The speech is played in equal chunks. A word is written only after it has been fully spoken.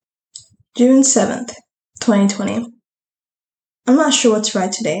June 7th, 2020. I'm not sure what to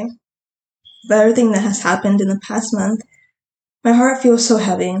write today, but everything that has happened in the past month, my heart feels so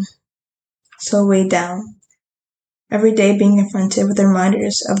heavy, so weighed down. Every day being confronted with the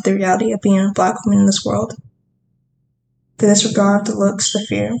reminders of the reality of being a Black woman in this world. The disregard, the looks, the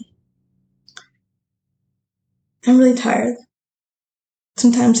fear. I'm really tired.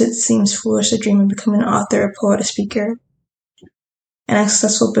 Sometimes it seems foolish to dream of becoming an author, a poet, a speaker, and a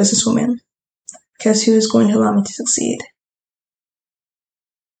successful businesswoman, because who is going to allow me to succeed?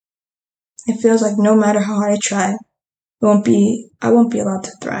 It feels like no matter how hard I try, I won't be allowed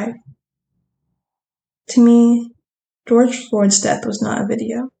to thrive. To me, George Floyd's death was not a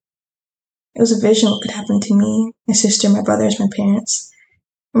video. It was a vision of what could happen to me, my sister, my brothers, my parents,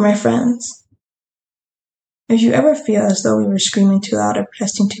 or my friends. If you ever feel as though we were screaming too loud or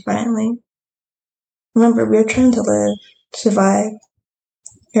protesting too violently, remember we are trying to live, survive.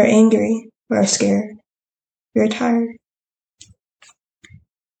 We are angry, we are scared, we are tired.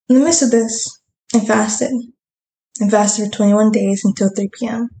 In the midst of this, I fasted. I fasted for 21 days until 3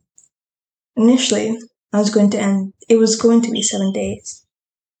 p.m. Initially, it was going to be 7 days,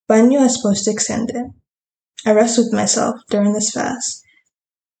 but I knew I was supposed to extend it. I wrestled with myself during this fast.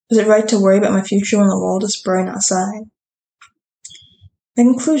 Was it right to worry about my future when the world is burning outside? My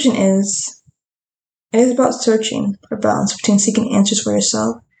conclusion is, it is about searching for balance between seeking answers for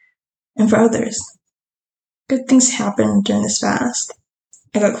yourself and for others. Good things happened during this fast.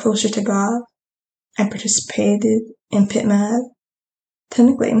 I got closer to God. I participated in Pit Mad.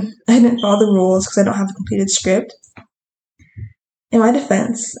 Technically, I didn't follow the rules because I don't have a completed script. In my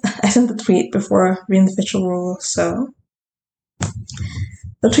defense, I sent the tweet before reading the official rules, so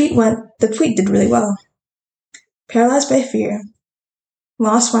the tweet did really well. Paralyzed by fear,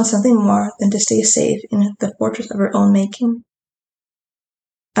 Lost wants nothing more than to stay safe in the fortress of her own making.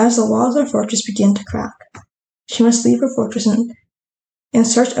 As the walls of her fortress begin to crack, she must leave her fortress in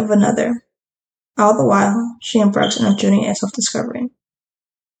search of another. All the while, she embarks on a journey of self-discovery.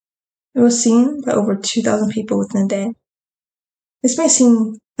 It was seen by over 2,000 people within a day. This may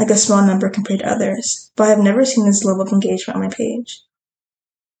seem like a small number compared to others, but I have never seen this level of engagement on my page.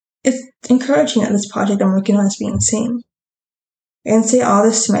 It's encouraging that this project I'm working on is being seen. I can say all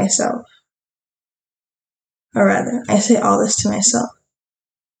this to myself. Or rather, I say all this to myself.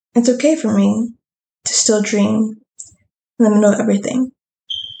 It's okay for me to still dream in the middle of everything.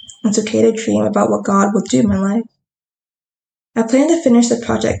 It's okay to dream about what God will do in my life. I plan to finish the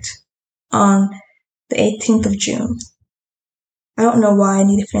project on the 18th of June. I don't know why I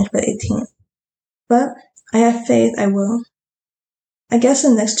need to finish by the 18th, but I have faith I will. I guess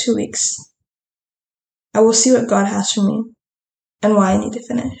in the next 2 weeks, I will see what God has for me and why I need to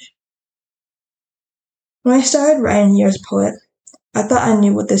finish. When I started writing Year as a Poet, I thought I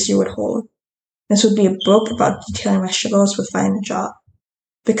knew what this year would hold. This would be a book about detailing my struggles with finding a job,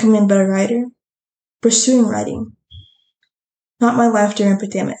 becoming a better writer, pursuing writing, not my life during a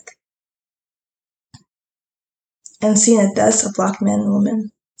pandemic, and seeing the deaths of Black men and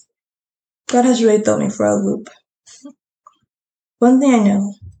women. God has really thrown me for a loop. One thing I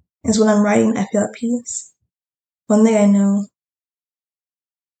know is when I'm writing, I feel at peace. One thing I know,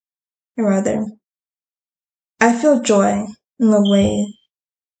 or rather, I feel joy in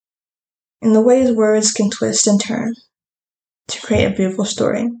the ways words can twist and turn to create a beautiful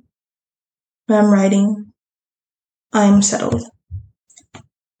story. When I'm writing, I am settled.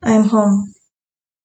 I am home.